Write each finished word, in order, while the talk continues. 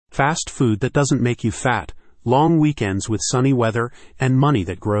fast food that doesn't make you fat, long weekends with sunny weather, and money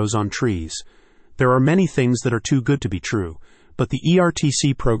that grows on trees. There are many things that are too good to be true, but the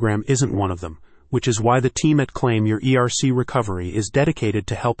ERTC program isn't one of them, which is why the team at Claim Your ERC Recovery is dedicated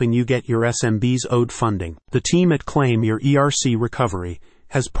to helping you get your SMB's owed funding. The team at Claim Your ERC Recovery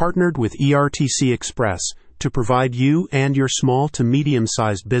has partnered with ERTC Express to provide you and your small to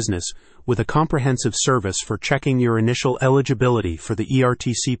medium-sized business with a comprehensive service for checking your initial eligibility for the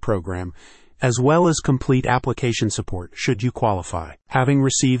ERTC program, as well as complete application support should you qualify. Having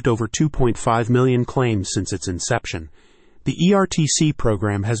received over 2.5 million claims since its inception, the ERTC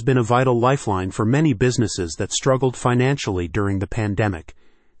program has been a vital lifeline for many businesses that struggled financially during the pandemic.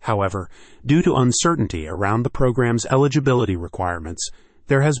 However, due to uncertainty around the program's eligibility requirements,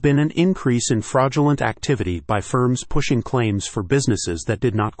 there has been an increase in fraudulent activity by firms pushing claims for businesses that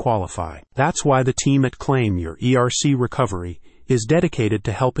did not qualify. That's why the team at Claim Your ERC Recovery is dedicated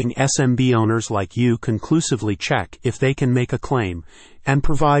to helping SMB owners like you conclusively check if they can make a claim and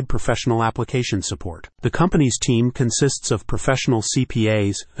provide professional application support. The company's team consists of professional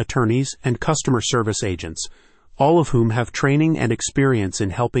CPAs, attorneys, and customer service agents, all of whom have training and experience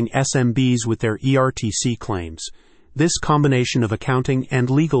in helping SMBs with their ERTC claims. This combination of accounting and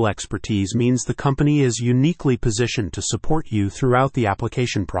legal expertise means the company is uniquely positioned to support you throughout the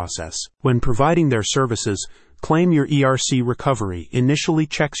application process. When providing their services, Claim Your ERC Recovery initially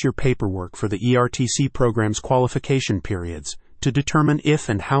checks your paperwork for the ERTC program's qualification periods to determine if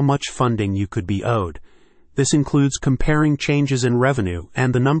and how much funding you could be owed. This includes comparing changes in revenue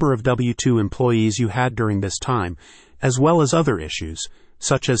and the number of W-2 employees you had during this time, as well as other issues,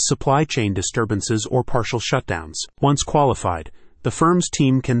 such as supply chain disturbances or partial shutdowns. Once qualified, the firm's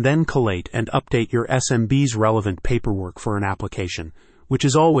team can then collate and update your SMB's relevant paperwork for an application, which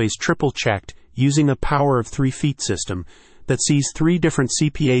is always triple-checked using a power of 3 feet system that sees 3 different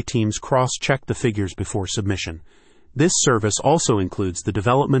CPA teams cross-check the figures before submission. This service also includes the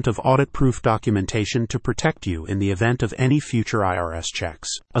development of audit-proof documentation to protect you in the event of any future IRS checks.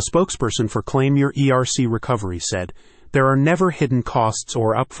 A spokesperson for Claim Your ERC Recovery said, "There are never hidden costs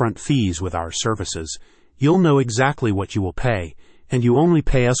or upfront fees with our services. You'll know exactly what you will pay, and you only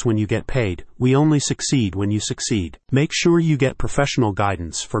pay us when you get paid. We only succeed when you succeed." Make sure you get professional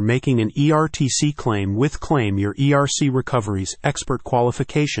guidance for making an ERTC claim with Claim Your ERC Recovery's expert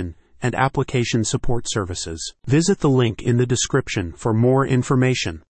qualification and application support services. Visit the link in the description for more information.